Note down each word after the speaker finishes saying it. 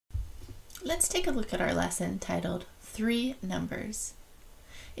Let's take a look at our lesson titled 3 Numbers.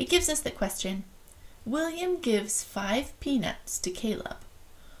 It gives us the question, William gives 5 peanuts to Caleb,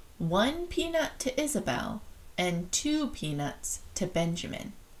 1 peanut to Isabel, and 2 peanuts to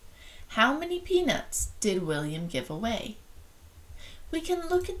Benjamin. How many peanuts did William give away? We can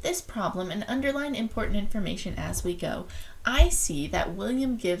look at this problem and underline important information as we go. I see that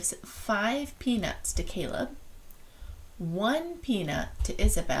William gives 5 peanuts to Caleb, 1 peanut to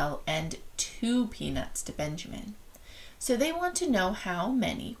Isabel, and 2 peanuts to Benjamin. So they want to know how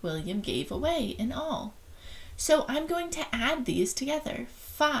many William gave away in all. So I'm going to add these together.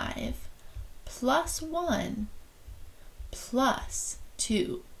 5 plus 1 plus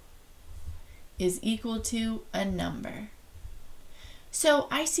 2 is equal to a number. So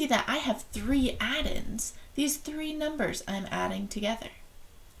I see that I have 3 add-ins. These 3 numbers I'm adding together.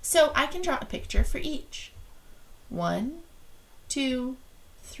 So I can draw a picture for each. 1, 2,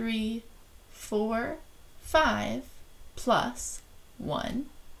 3, 4, 5 plus 1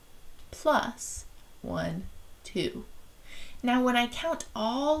 plus 1, 2. Now when I count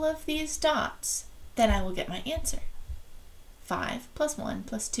all of these dots, then I will get my answer. 5 plus 1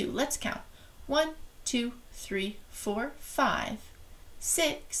 plus 2. Let's count. 1, 2, 3, 4, 5,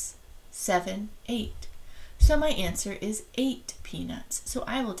 6, 7, 8. So my answer is 8 peanuts. So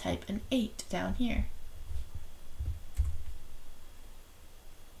I will type an 8 down here.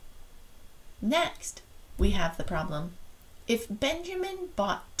 Next, we have the problem. If Benjamin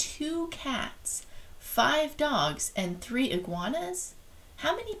bought 2 cats, 5 dogs, and 3 iguanas,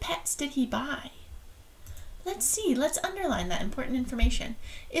 how many pets did he buy? Let's see, let's underline that important information.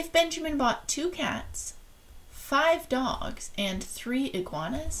 If Benjamin bought 2 cats, 5 dogs, and 3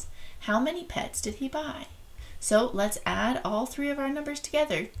 iguanas, how many pets did he buy? So let's add all 3 of our numbers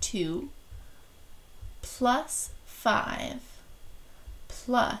together. 2 plus 5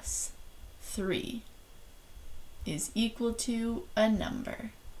 plus 3 is equal to a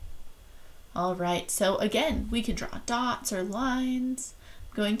number. All right, so again, we can draw dots or lines.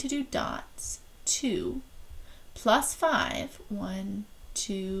 I'm going to do dots. 2 plus 5, 1,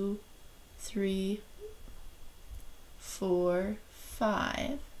 2, 3, 4,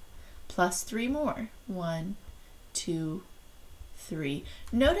 5, plus 3 more, 1, 2, 3.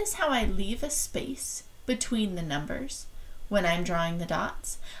 Notice how I leave a space between the numbers when I'm drawing the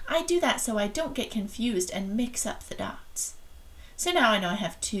dots. I do that so I don't get confused and mix up the dots. So now I know I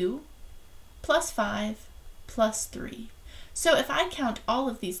have 2 plus 5 plus 3. So if I count all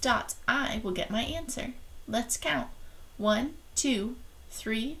of these dots, I will get my answer. Let's count. 1, 2,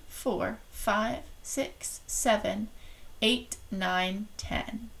 3, 4, 5, 6, 7, 8, 9,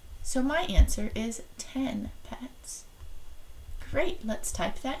 10. So my answer is 10 pets. Great, let's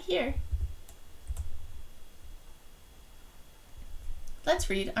type that here. Let's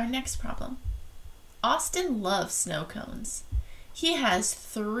read our next problem. Austin loves snow cones. He has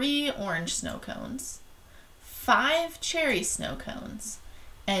 3 orange snow cones, 5 cherry snow cones,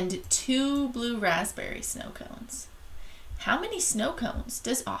 and 2 blue raspberry snow cones. How many snow cones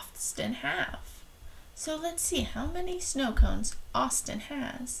does Austin have? So let's see how many snow cones Austin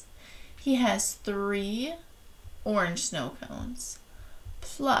has. He has 3 orange snow cones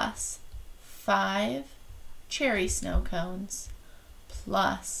plus 5 cherry snow cones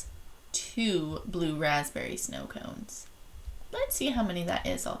plus 2 blue raspberry snow cones. Let's see how many that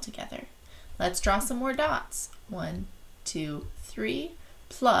is altogether. Let's draw some more dots. 1, 2, 3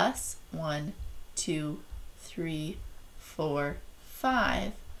 plus 1, 2, 3, 4,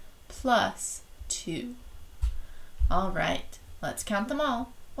 5 plus 2. All right, let's count them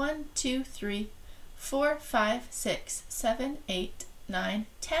all. 1, 2, 3, 4, 5, 6, 7, 8, 9,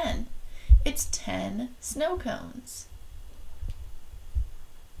 10. It's 10 snow cones.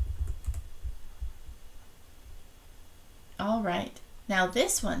 All right, now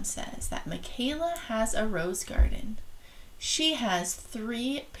this one says that Michaela has a rose garden. She has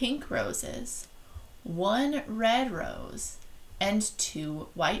 3 pink roses, 1 red rose, and 2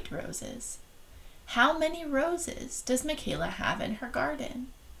 white roses. How many roses does Michaela have in her garden?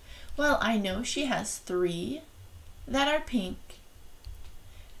 Well, I know she has 3 that are pink,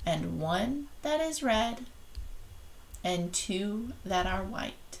 and 1 that is red, and 2 that are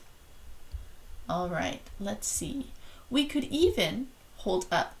white. All right, let's see. We could even hold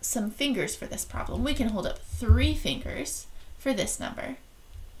up some fingers for this problem. We can hold up 3 fingers for this number.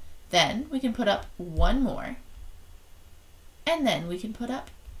 Then we can put up 1 more. And then we can put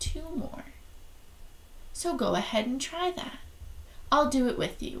up 2 more. So go ahead and try that. I'll do it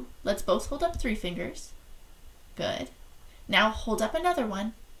with you. Let's both hold up 3 fingers. Good. Now hold up another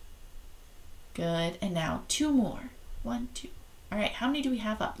one. Good. And now 2 more. 1, 2. All right, how many do we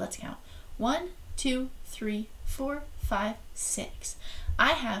have up? Let's count. 1, 2, 3, 4, 5, 6.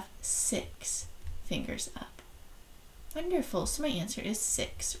 I have 6 fingers up. Wonderful. So my answer is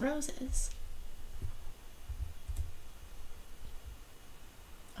 6 roses.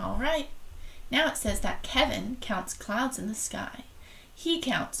 All right. Now it says that Kevin counts clouds in the sky. He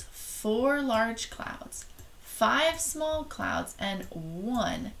counts 4 large clouds, 5 small clouds, and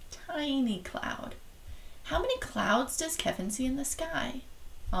 1 tiny cloud. How many clouds does Kevin see in the sky?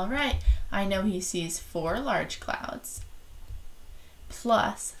 All right, I know he sees 4 large clouds,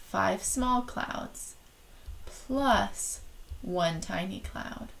 plus 5 small clouds, plus 1 tiny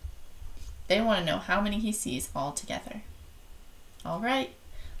cloud. They want to know how many he sees all together. All right,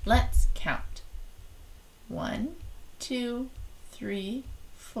 let's count. 1, 2, 3,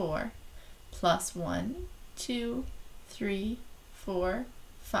 4, plus 1, 2, 3, 4,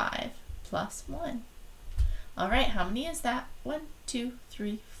 5, plus 1. All right, how many is that? 1, 2,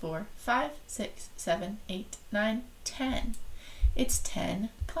 3, 4, 5, 6, 7, 8, 9, 10. It's 10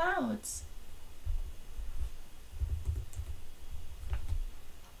 clouds.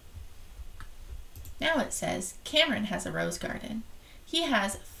 Now it says Cameron has a rose garden. He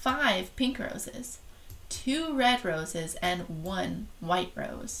has 5 pink roses, 2 red roses, and 1 white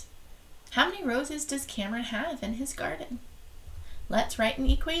rose. How many roses does Cameron have in his garden? Let's write an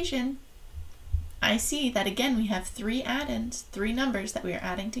equation. I see that again we have 3 add-ins, 3 numbers that we are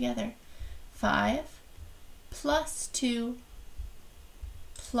adding together. 5 plus 2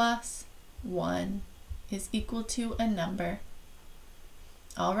 plus 1 is equal to a number.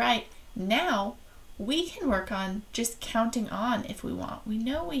 All right, now we can work on just counting on if we want. We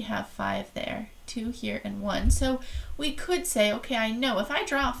know we have 5 there, 2 here, and 1. So we could say, okay, I know if I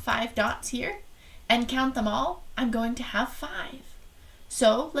draw 5 dots here and count them all, I'm going to have 5.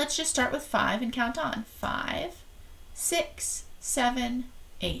 So let's just start with 5 and count on. 5, 6, 7,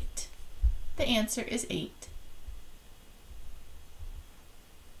 8. The answer is 8.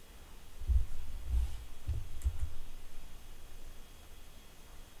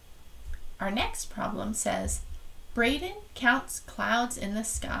 Our next problem says, Braden counts clouds in the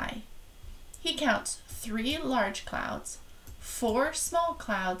sky. He counts 3 large clouds, 4 small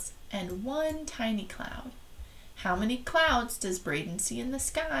clouds, and 1 tiny cloud. How many clouds does Braden see in the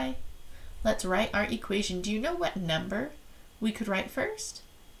sky? Let's write our equation. Do you know what number we could write first?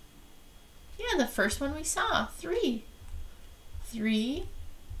 Yeah, the first one we saw, 3. 3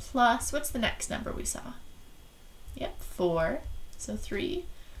 plus, what's the next number we saw? Yep, 4. So 3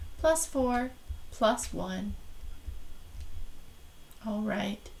 plus 4 plus 1. All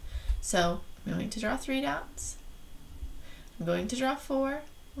right, so I'm going to draw 3 dots. I'm going to draw 4.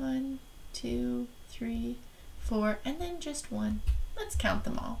 1, 2, 3, 4, and then just 1. Let's count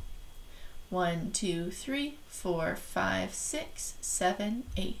them all. 1, 2, 3, 4, 5, 6, 7,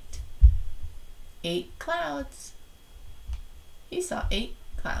 8. 8 clouds. He saw 8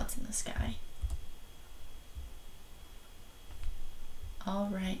 clouds in the sky. All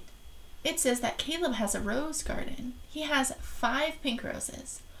right. It says that Caleb has a rose garden. He has 5 pink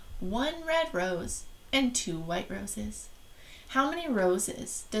roses, 1 red rose, and 2 white roses. How many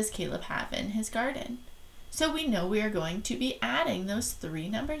roses does Caleb have in his garden? So we know we are going to be adding those 3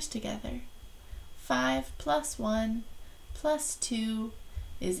 numbers together. 5 plus 1 plus 2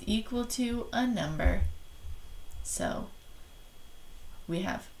 is equal to a number. So we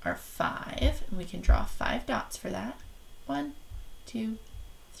have our 5, and we can draw 5 dots for that. 1, 2,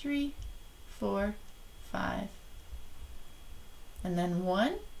 3, 4, 5. And then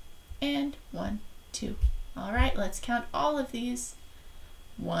 1 and 1, 2. All right, let's count all of these.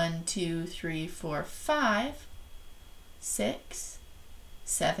 1, 2, 3, 4, 5, 6,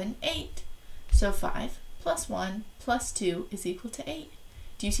 7, 8. So 5 plus 1 plus 2 is equal to 8.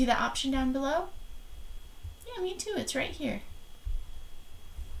 Do you see the option down below? Yeah, me too. It's right here.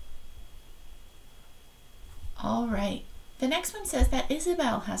 All right. The next one says that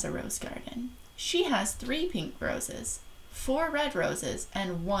Isabel has a rose garden. She has 3 pink roses, 4 red roses,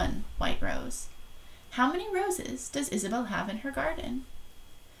 and 1 white rose. How many roses does Isabel have in her garden?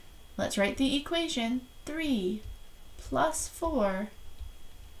 Let's write the equation. 3 plus 4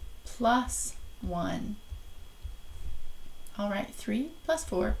 plus 1. All right, 3 plus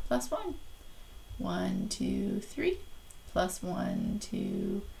 4 plus 1. 1, 2, 3 plus 1,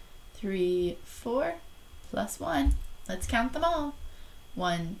 2, 3, 4 plus 1. Let's count them all.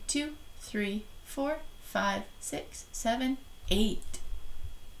 1, 2, 3, 4, 5, 6, 7, 8.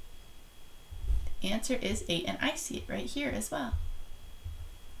 The answer is 8, and I see it right here as well.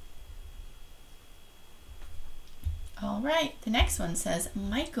 All right, the next one says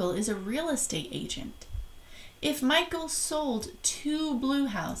Michael is a real estate agent. If Michael sold 2 blue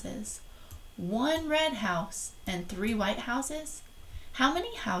houses, 1 red house and 3 white houses. How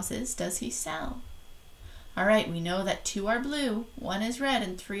many houses does he sell? All right, we know that 2 are blue, 1 is red,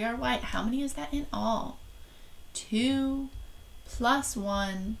 and 3 are white. How many is that in all? 2 plus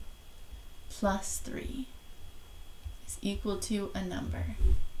 1 plus 3 is equal to a number.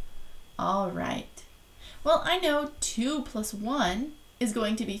 All right. Well, I know 2 plus 1 is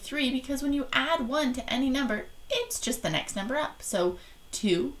going to be 3 because when you add 1 to any number, it's just the next number up. So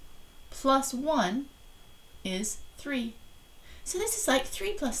 2 plus 1 is 3. So this is like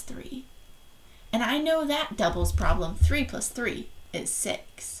 3 plus 3. And I know that doubles problem. 3 plus 3 is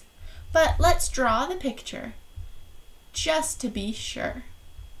 6. But let's draw the picture just to be sure.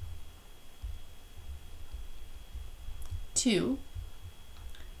 2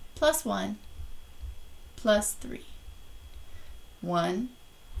 plus 1 plus 3. 1,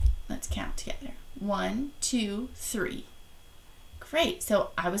 let's count together. 1, 2, 3. Great,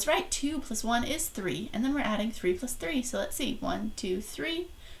 so I was right. 2 plus 1 is 3, and then we're adding 3 plus 3. So let's see. 1, 2, 3,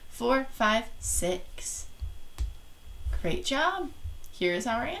 4, 5, 6. Great job. Here's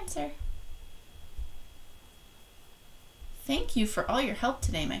our answer. Thank you for all your help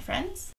today, my friends.